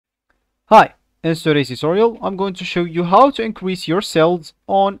Hi, in today's tutorial, I'm going to show you how to increase your sales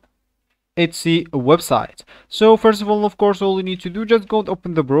on Etsy website. So first of all, of course, all you need to do, just go and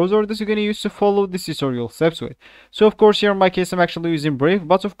open the browser that you're going to use to follow this tutorial steps with. So of course, here in my case, I'm actually using Brave,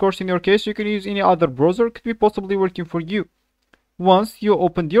 but of course, in your case, you can use any other browser, could be possibly working for you. Once you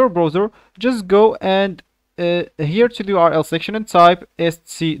opened your browser, just go and here to the URL section and type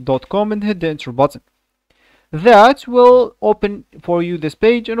etsy.com and hit the enter button. That will open for you this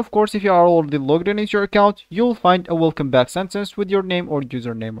page, and of course if you are already logged in into your account, you'll find a welcome back sentence with your name or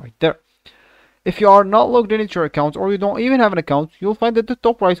username right there. If you are not logged in into your account, or you don't even have an account, you'll find at the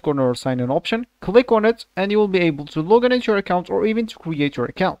top right corner sign in option. Click on it and you will be able to log in into your account or even to create your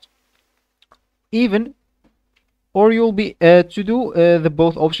account. You'll be to do the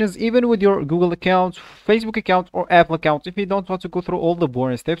both options even with your Google account, Facebook account, or Apple account if you don't want to go through all the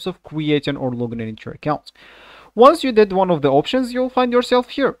boring steps of creating or logging in into your account. Once you did one of the options, you'll find yourself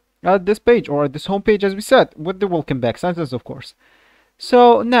here at this page, or at this home page, as we said, with the welcome back sentence, of course.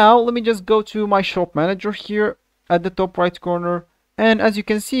 So now let me just go to my shop manager here at the top right corner, and as you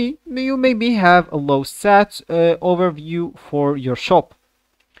can see, you maybe have a low stats overview for your shop.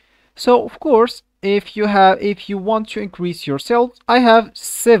 So of course, if you want to increase your sales, I have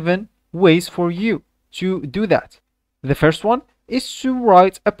 7 ways for you to do that. The first one is to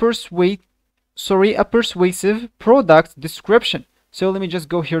write a persuasive product description. So let me just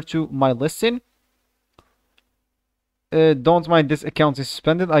go here to my listing. Don't mind, this account is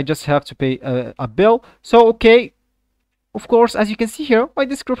suspended. I just have to pay a bill. So okay, of course, as you can see here, my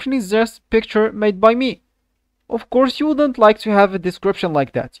description is just picture made by me. Of course, you wouldn't like to have a description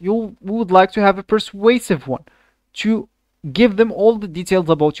like that. You would like to have a persuasive one to give them all the details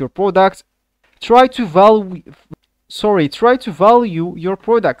about your product. Try to value your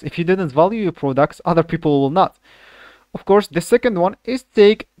product. If you didn't value your products, other people will not. Of course, the second one is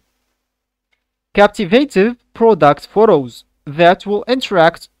take captivative product photos that will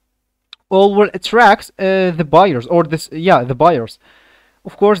attract the buyers, or the buyers.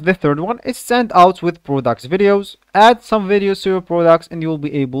 Of course, the third one is send out with products videos. Add some videos to your products and you will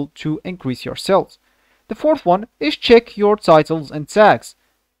be able to increase your sales. The fourth one is check your titles and tags.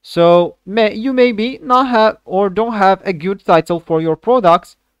 So you maybe not have or don't have a good title for your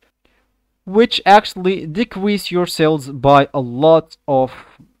products, which actually decrease your sales by a lot of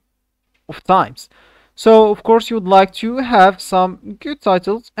times. So of course you would like to have some good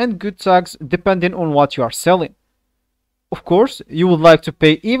titles and good tags depending on what you are selling. Of course, you would like to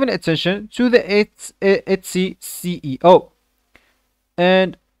pay even attention to the Etsy CEO.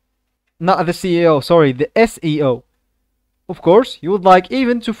 And not the CEO, sorry, the SEO. Of course, you would like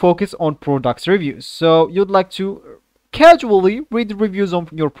even to focus on products reviews. So you'd like to casually read the reviews on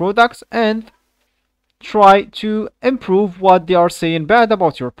your products and try to improve what they are saying bad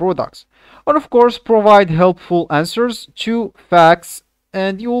about your products. And of course, provide helpful answers to facts,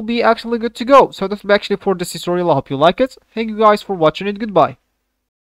 and you will be actually good to go. So that's actually for this tutorial. I hope you like it. Thank you guys for watching it. Goodbye.